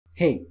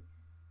Hey,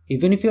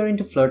 even if you're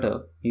into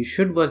Flutter, you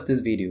should watch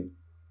this video.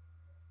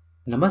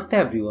 Namaste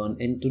everyone,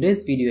 in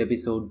today's video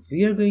episode,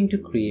 we are going to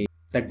create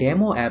the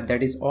demo app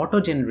that is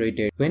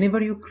auto-generated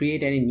whenever you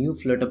create any new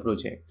Flutter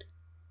project,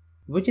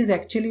 which is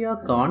actually a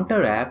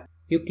counter app.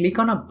 You click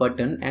on a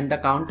button and the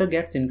counter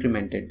gets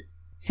incremented.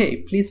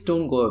 Hey, please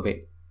don't go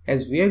away,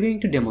 as we are going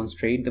to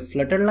demonstrate the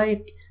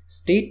Flutter-like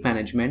state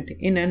management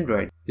in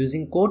Android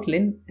using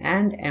Kotlin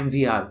and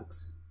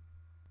MvRx.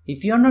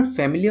 If you are not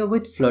familiar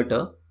with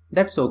Flutter,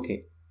 that's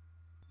okay.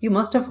 You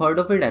must have heard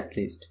of it at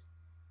least.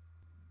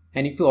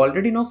 And if you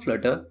already know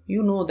Flutter,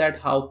 you know that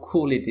how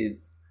cool it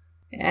is.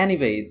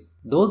 Anyways,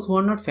 those who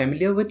are not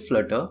familiar with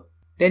Flutter,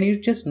 then you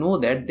just know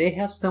that they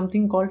have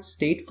something called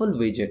Stateful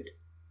Widget.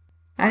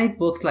 And it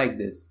works like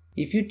this.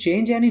 If you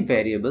change any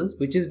variable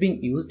which is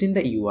being used in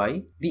the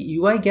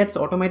UI gets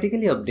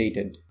automatically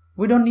updated.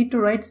 We don't need to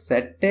write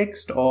set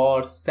text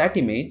or set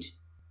image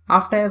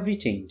after every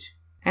change.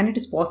 And it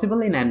is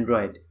possible in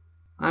Android.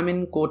 I'm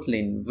in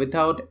Kotlin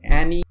without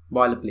any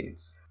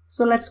boilerplates.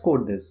 So let's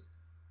code this.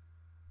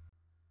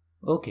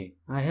 Okay,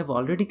 I have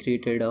already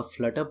created a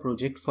Flutter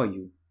project for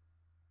you.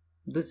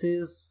 This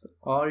is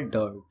all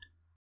dirt.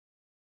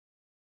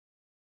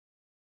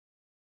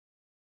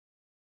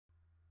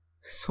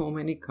 So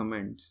many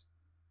comments.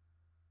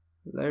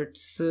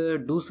 Let's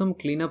do some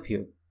cleanup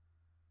here.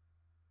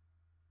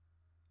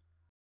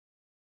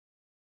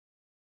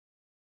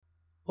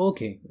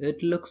 Okay,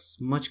 it looks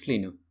much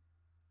cleaner.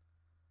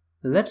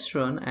 Let's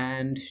run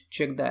and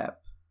check the app.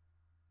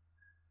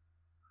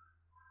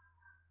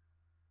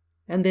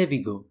 And there we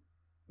go.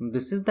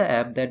 This is the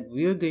app that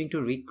we are going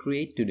to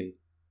recreate today.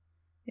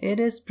 It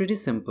is pretty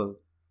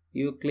simple.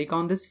 You click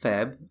on this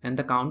fab and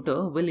the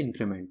counter will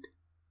increment.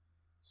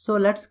 So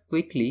let's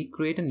quickly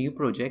create a new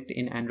project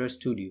in Android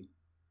Studio.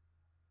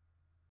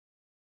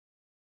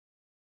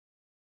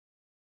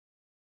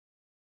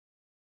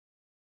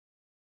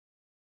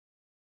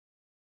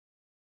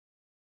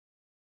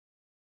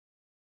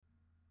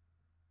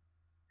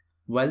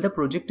 While the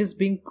project is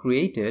being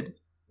created,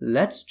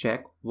 let's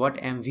check what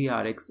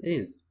MvRx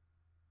is.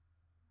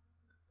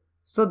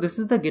 So this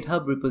is the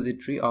GitHub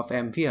repository of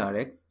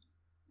MvRx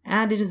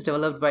and it is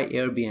developed by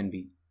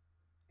Airbnb.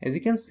 As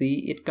you can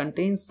see, it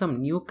contains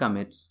some new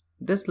commits.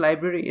 This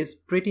library is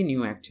pretty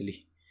new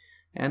actually,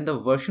 and the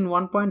version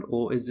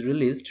 1.0 is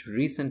released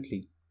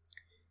recently.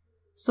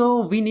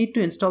 So we need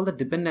to install the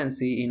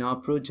dependency in our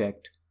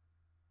project.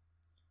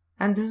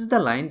 And this is the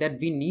line that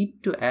we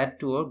need to add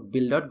to our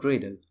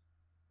build.gradle.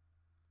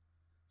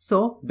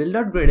 So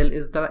build.gradle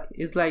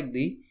is like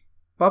the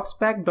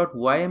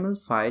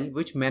pubspec.yml file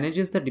which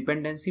manages the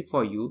dependency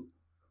for you,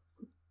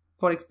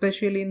 for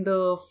especially in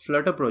the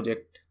Flutter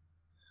project.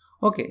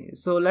 Okay,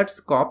 so let's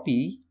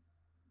copy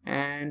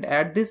and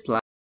add this line.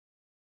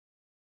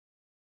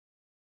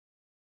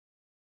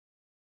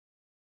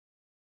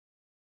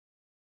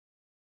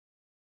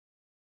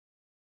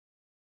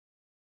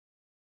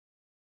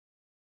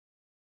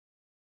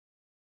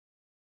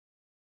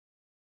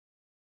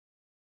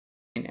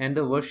 And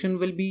the version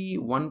will be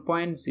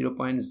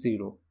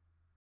 1.0.0.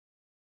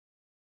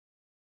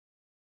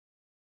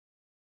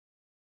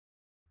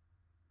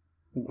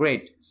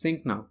 Great,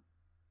 sync now.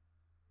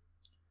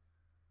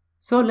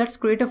 So let's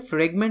create a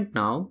fragment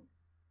now.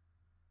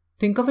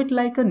 Think of it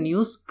like a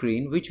new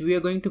screen which we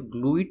are going to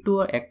glue it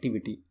to our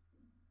activity.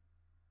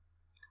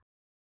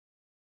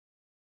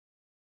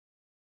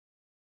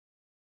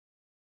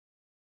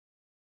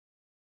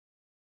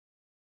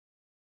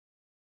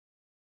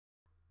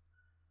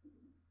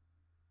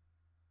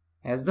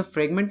 As the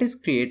fragment is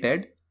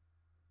created,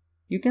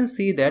 you can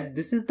see that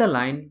this is the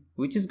line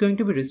which is going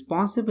to be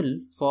responsible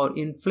for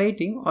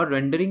inflating or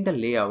rendering the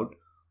layout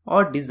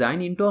or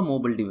design into a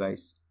mobile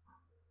device.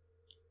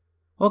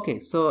 Okay,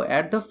 so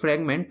add the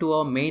fragment to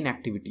our main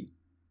activity.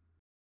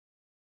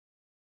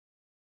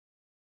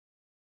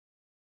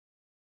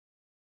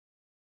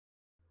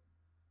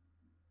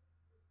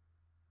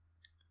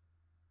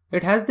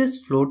 It has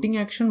this floating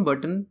action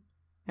button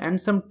and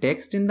some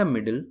text in the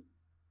middle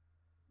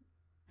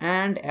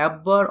and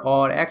app bar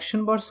or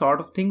action bar sort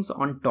of things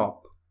on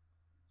top.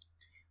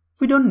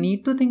 We don't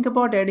need to think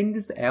about adding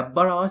this app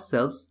bar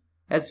ourselves,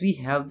 as we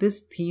have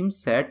this theme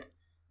set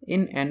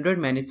in Android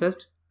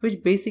manifest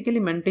which basically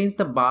maintains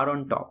the bar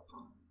on top.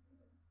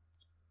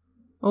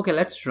 Okay,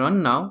 let's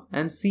run now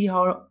and see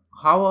how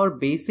our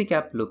basic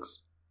app looks.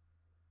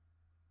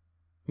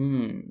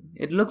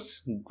 It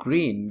looks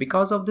green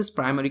because of this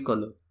primary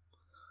color.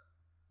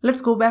 Let's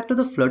go back to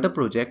the Flutter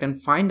project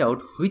and find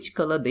out which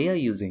color they are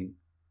using.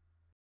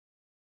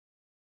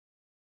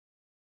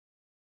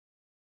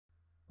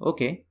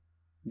 Okay,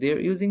 they are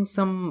using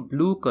some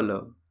blue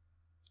color.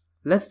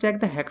 Let's check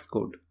the hex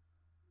code.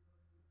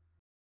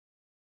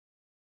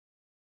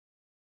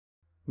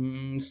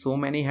 So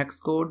many hex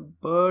code,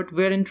 but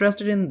we're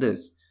interested in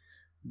this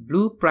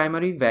blue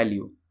primary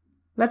value.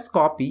 Let's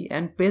copy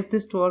and paste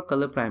this to our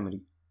color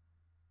primary.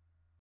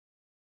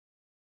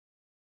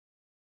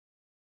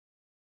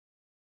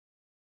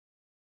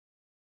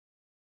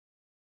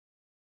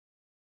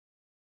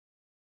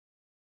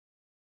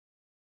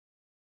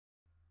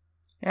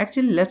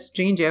 Actually, let's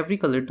change every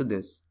color to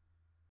this.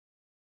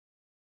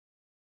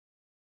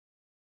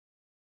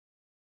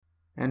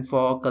 And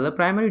for color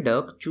primary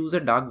dark, choose a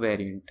dark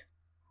variant.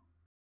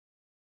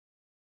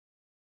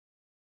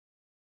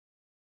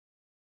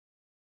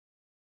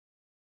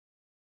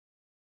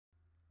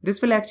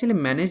 This will actually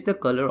manage the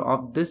color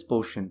of this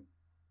portion.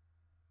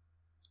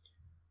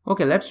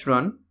 Okay, let's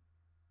run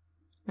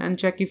and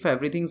check if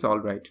everything's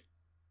alright.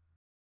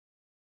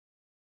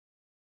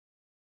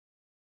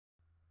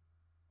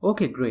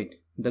 Okay, great.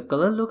 The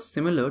color looks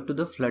similar to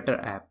the Flutter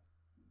app.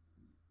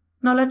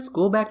 Now let's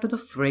go back to the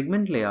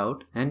Fragment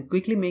layout and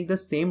quickly make the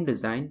same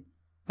design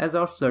as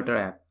our Flutter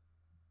app.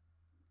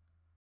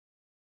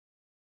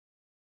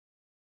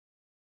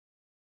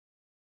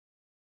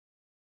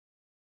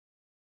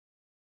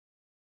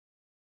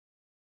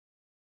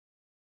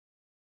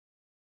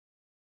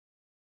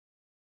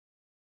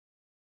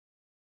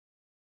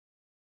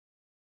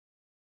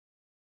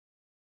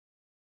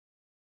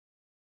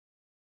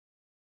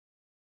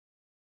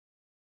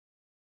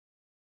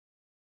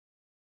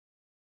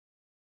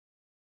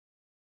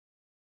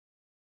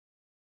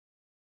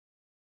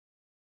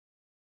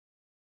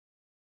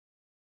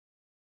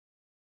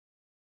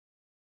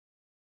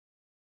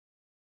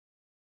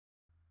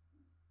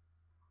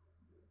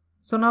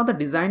 So now the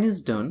design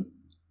is done.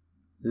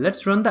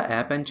 Let's run the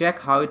app and check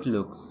how it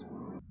looks.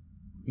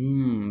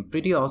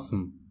 Pretty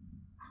awesome.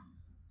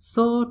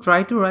 So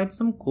try to write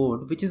some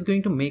code which is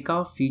going to make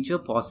our feature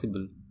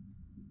possible.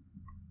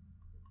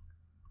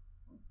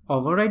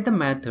 Override the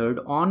method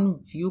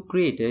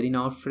onViewCreated in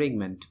our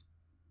fragment.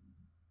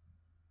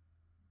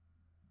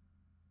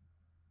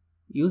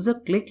 Use a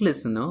click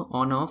listener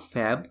on our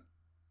fab.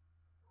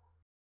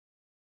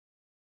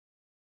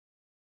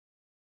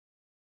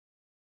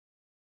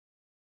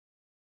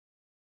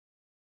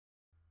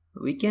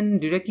 We can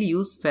directly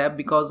use fab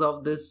because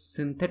of this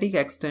synthetic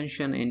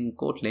extension in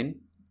Kotlin.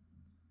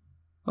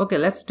 Okay,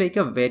 let's take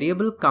a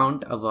variable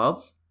count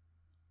above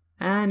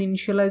and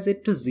initialize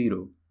it to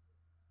 0.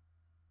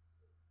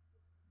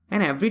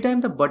 And every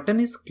time the button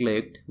is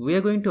clicked, we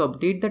are going to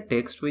update the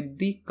text with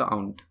the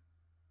count.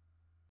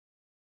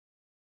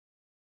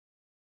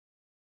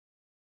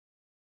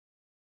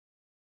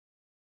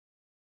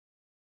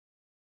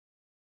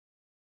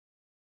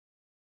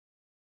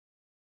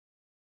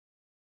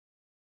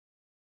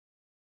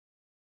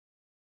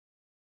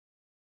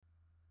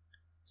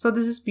 So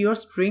this is pure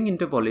string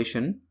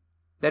interpolation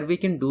that we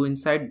can do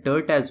inside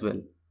Dirt as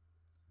well.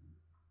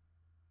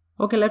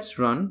 Okay, let's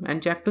run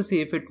and check to see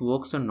if it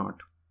works or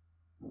not.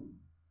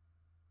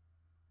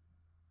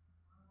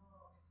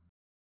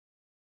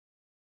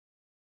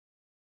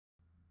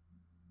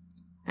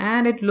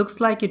 And it looks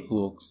like it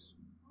works.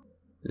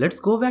 Let's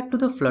go back to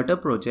the Flutter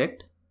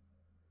project.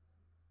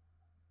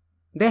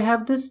 They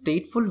have this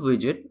stateful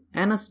widget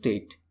and a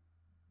state.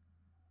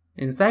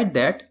 Inside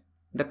that,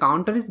 the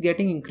counter is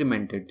getting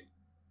incremented.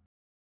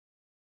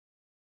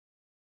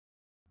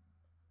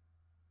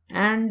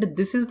 And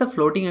this is the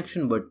floating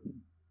action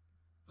button,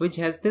 which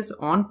has this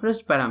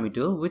onPressed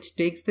parameter which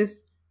takes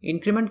this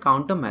increment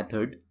counter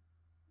method,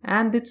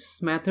 and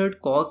this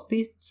method calls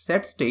the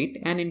setState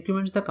and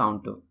increments the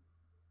counter.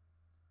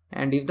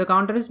 And if the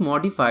counter is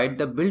modified,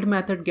 the build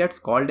method gets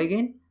called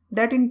again,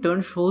 that in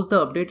turn shows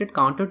the updated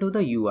counter to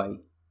the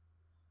UI.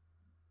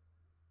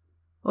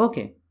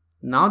 Okay,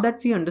 now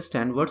that we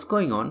understand what's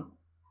going on,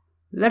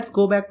 let's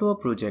go back to our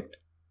project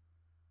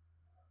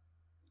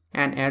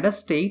and add a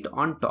state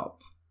on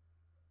top.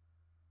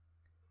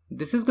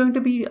 This is going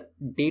to be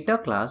data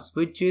class,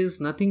 which is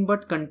nothing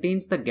but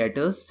contains the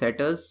getters,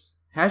 setters,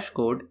 hash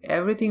code,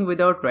 everything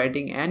without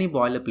writing any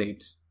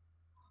boilerplates.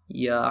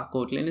 Yeah,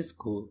 Kotlin is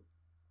cool.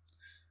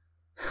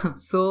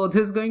 So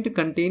this is going to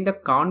contain the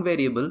count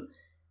variable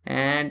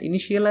and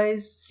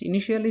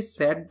initially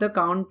set the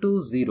count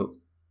to 0.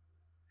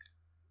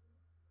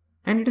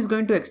 And it is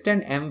going to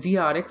extend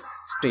MvRx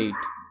state.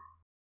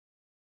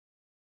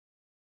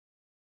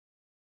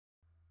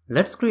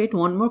 Let's create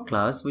one more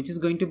class which is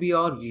going to be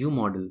our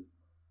ViewModel.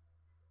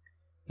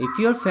 If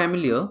you are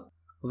familiar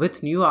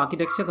with new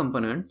architecture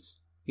components,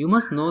 you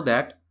must know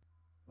that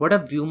what a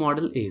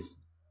ViewModel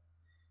is.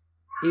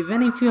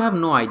 Even if you have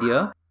no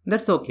idea,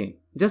 that's okay.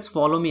 Just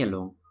follow me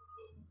along.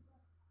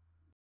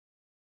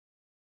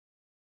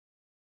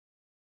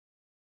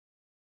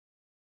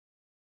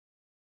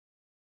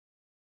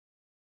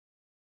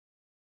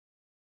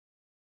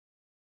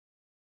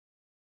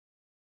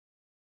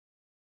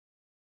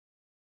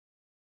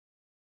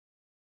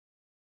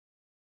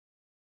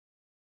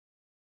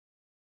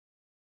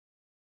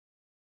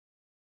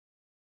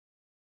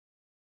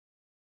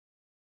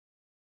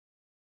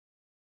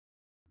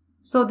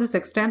 So this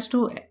extends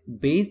to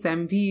base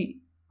MvRx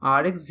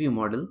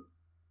ViewModel,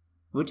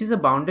 which is a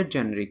bounded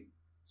generic.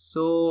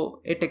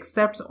 So it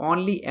accepts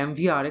only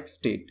MvRx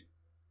state.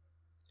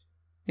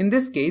 In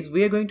this case,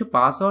 we are going to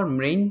pass our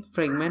main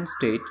fragment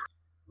state,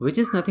 which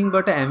is nothing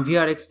but a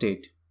MvRx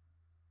state.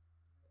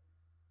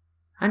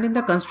 And in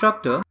the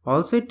constructor,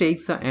 also it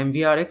takes a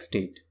MvRx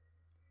state.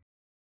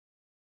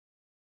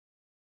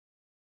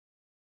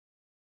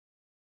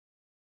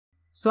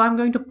 So I'm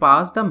going to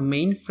pass the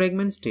main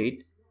fragment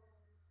state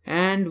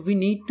and we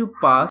need to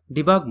pass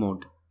debug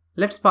mode.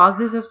 Let's pass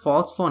this as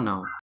false for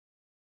now.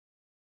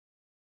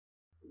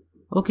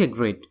 Okay,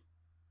 great.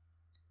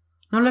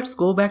 Now let's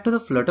go back to the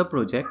Flutter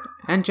project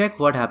and check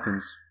what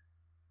happens.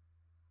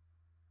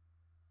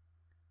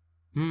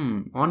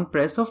 On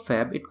press of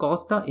fab, it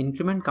calls the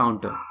increment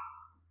counter.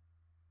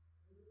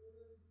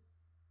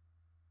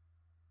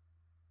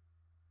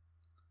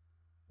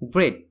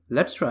 Great,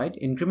 let's write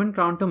increment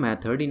counter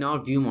method in our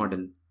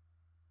ViewModel.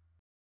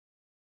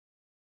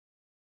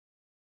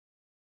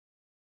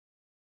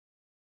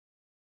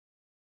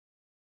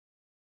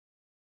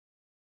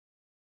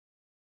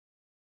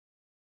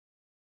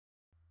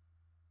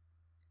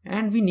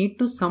 And we need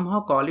to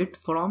somehow call it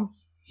from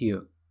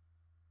here.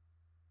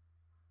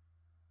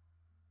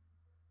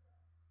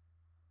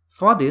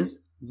 For this,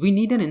 we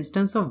need an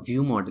instance of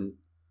ViewModel.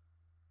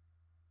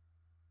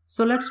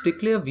 So let's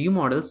declare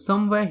ViewModel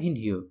somewhere in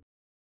here.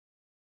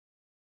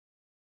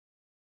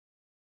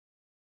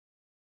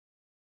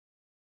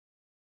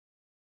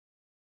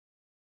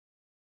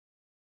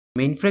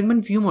 Main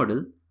fragment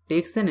ViewModel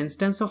takes an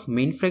instance of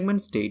main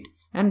fragment state,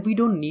 and we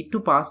don't need to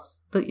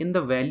pass in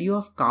the value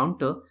of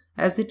counter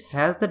as it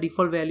has the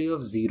default value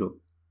of 0.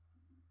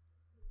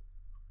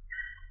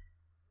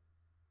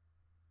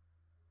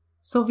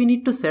 So we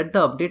need to set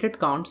the updated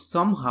count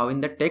somehow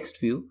in the text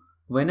view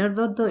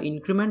whenever the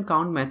increment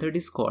count method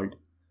is called.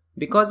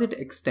 Because it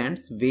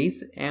extends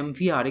base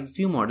MvRx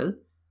ViewModel,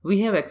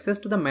 we have access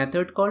to the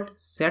method called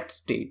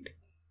setState.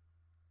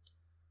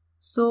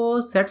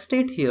 So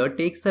setState here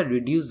takes a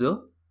reducer.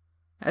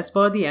 As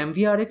per the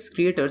MvRx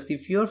creators,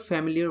 if you are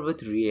familiar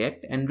with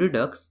React and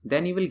Redux,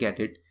 then you will get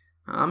it.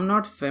 I'm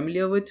not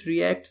familiar with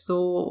React, so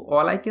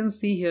all I can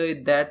see here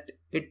is that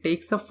it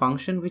takes a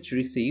function which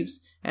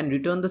receives and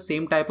return the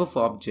same type of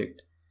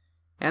object.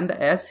 And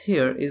the S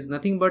here is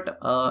nothing but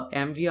a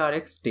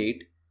MvRx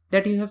state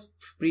that you have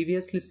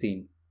previously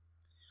seen.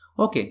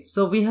 Okay,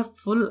 so we have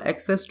full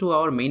access to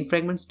our main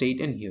fragment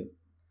state in here.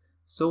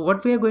 So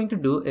what we are going to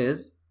do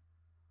is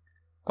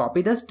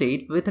copy the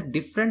state with a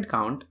different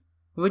count,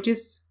 which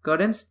is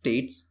current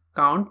state's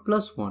count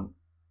plus 1.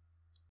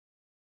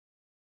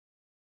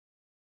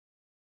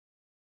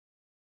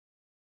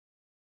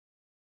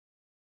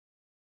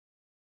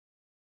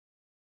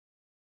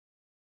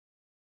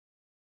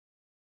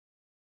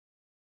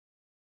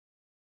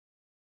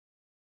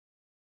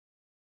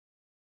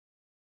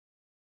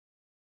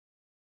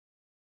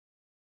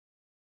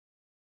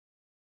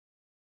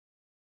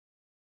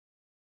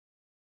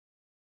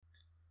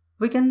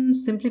 We can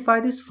simplify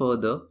this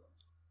further.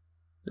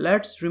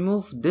 Let's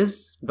remove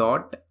this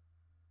dot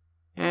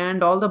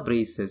and all the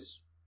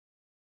braces.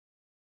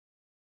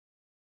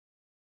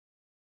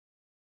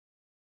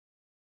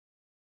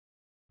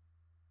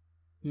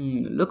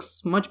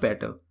 Looks much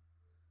better.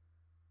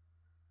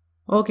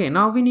 Okay,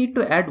 now we need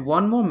to add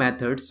one more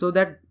method so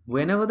that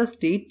whenever the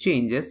state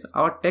changes,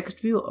 our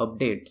text view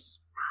updates.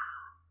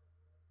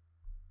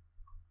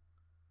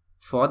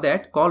 For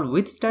that, call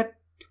withStat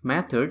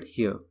method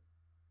here.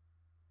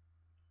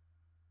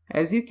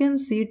 As you can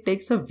see, it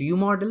takes a view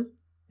model,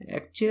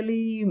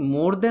 actually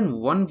more than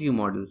one view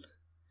model,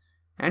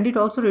 and it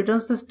also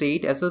returns the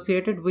state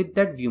associated with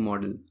that view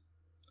model,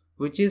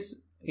 which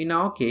is in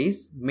our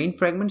case main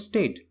fragment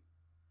state.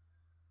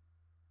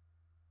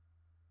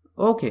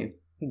 Okay,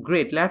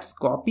 great. Let's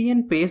copy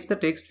and paste the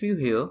text view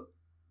here,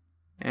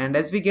 and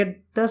as we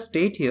get the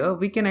state here,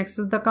 we can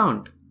access the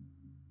count.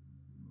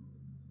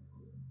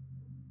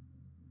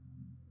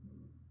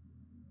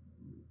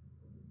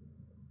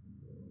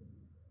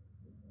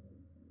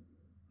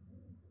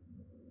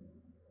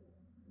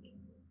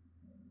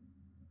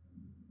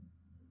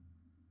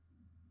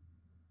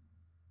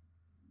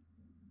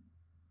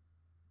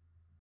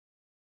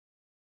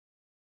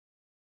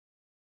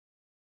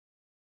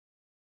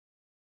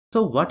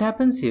 So what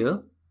happens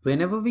here,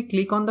 whenever we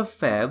click on the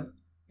fab,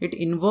 it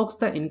invokes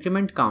the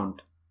increment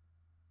count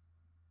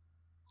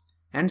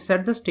and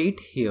set the state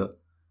here,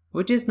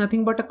 which is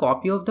nothing but a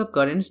copy of the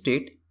current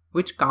state,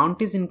 which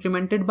count is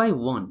incremented by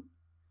 1.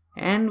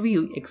 And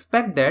we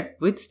expect that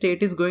with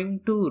state is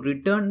going to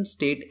return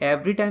state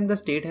every time the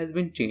state has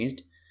been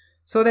changed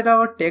so that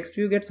our text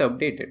view gets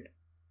updated.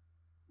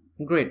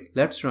 Great,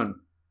 let's run.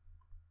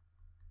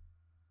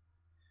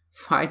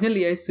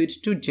 Finally, I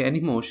switched to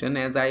Genymotion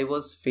as I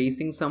was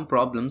facing some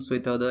problems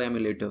with other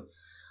emulator.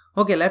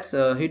 Okay, let's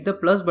hit the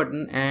plus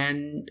button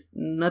and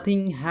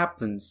nothing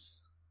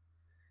happens.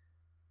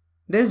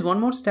 There is one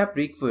more step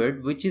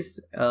required, which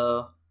is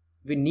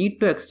we need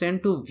to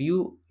extend to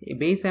view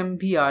base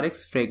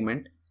MvRx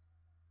fragment.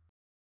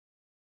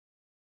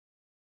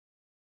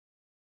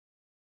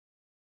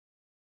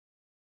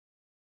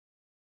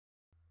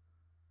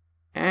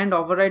 And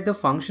override the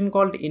function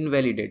called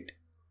invalidate.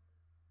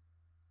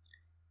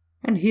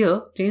 And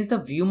here, change the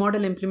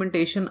ViewModel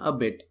implementation a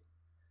bit.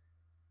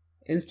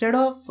 Instead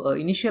of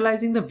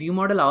initializing the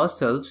ViewModel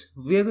ourselves,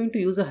 we are going to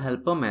use a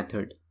helper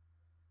method.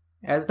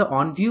 As the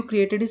onView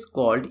created is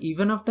called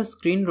even after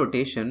screen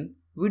rotation,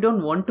 we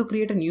don't want to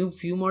create a new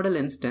ViewModel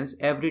instance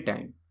every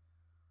time.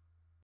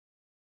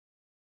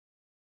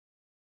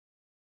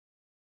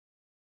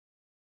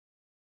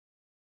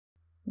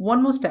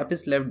 One more step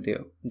is left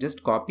there.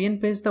 Just copy and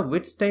paste the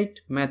WithState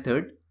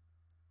method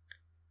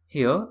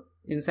here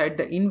inside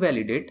the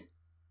invalidate.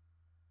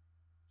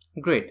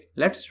 Great,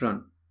 let's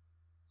run.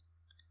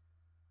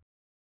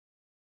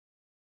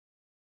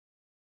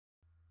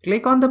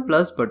 Click on the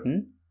plus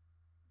button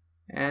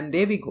and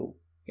there we go.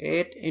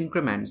 It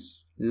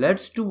increments.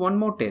 Let's do one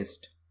more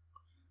test.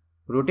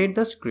 Rotate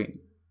the screen.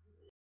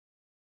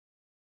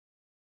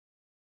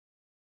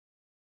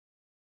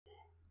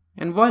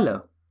 And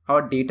voila,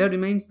 our data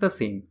remains the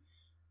same.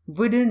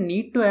 We didn't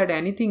need to add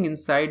anything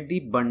inside the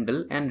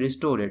bundle and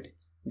restore it.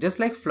 Just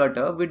like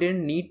Flutter, we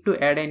didn't need to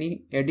add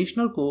any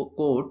additional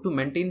code to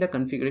maintain the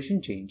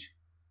configuration change.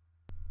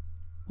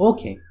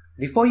 Okay,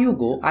 before you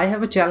go, I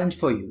have a challenge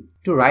for you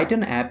to write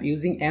an app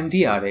using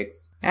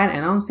MvRx and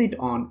announce it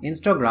on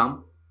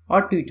Instagram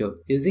or Twitter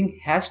using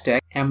hashtag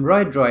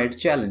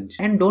 #AmroidDroidChallenge.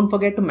 And don't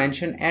forget to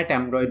mention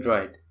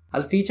 @AmroidDroid.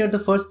 I'll feature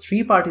the first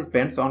 3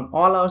 participants on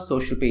all our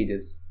social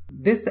pages.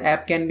 This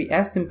app can be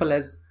as simple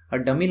as a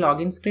dummy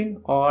login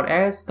screen or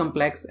as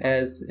complex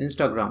as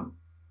Instagram.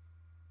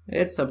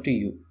 It's up to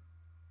you.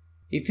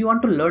 If you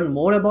want to learn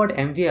more about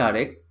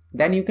MvRx,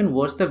 then you can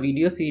watch the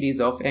video series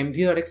of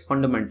MvRx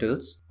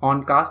Fundamentals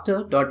on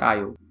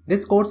caster.io.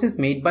 This course is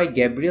made by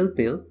Gabriel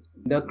Peal,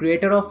 the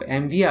creator of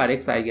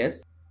MvRx, I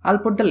guess. I'll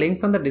put the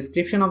links on the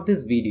description of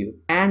this video.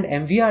 And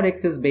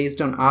MvRx is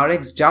based on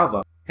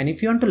RxJava. And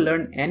if you want to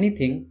learn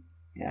anything,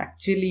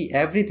 actually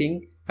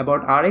everything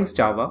about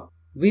RxJava,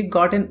 we've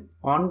got an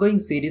ongoing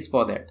series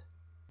for that,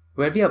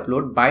 where we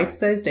upload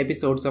bite-sized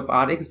episodes of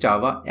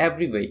RxJava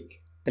every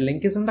week. The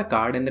link is on the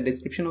card and the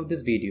description of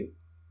this video.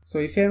 So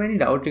if you have any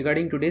doubt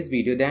regarding today's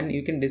video, then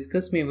you can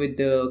discuss me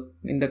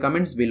in the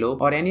comments below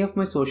or any of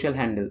my social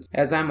handles,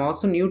 as I am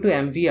also new to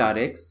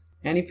MvRx.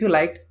 And if you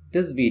liked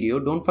this video,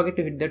 don't forget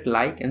to hit that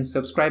like and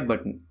subscribe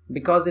button,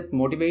 because it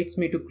motivates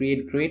me to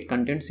create great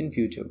contents in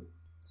future.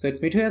 So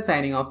it's me here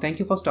signing off. Thank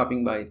you for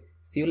stopping by.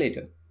 See you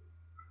later.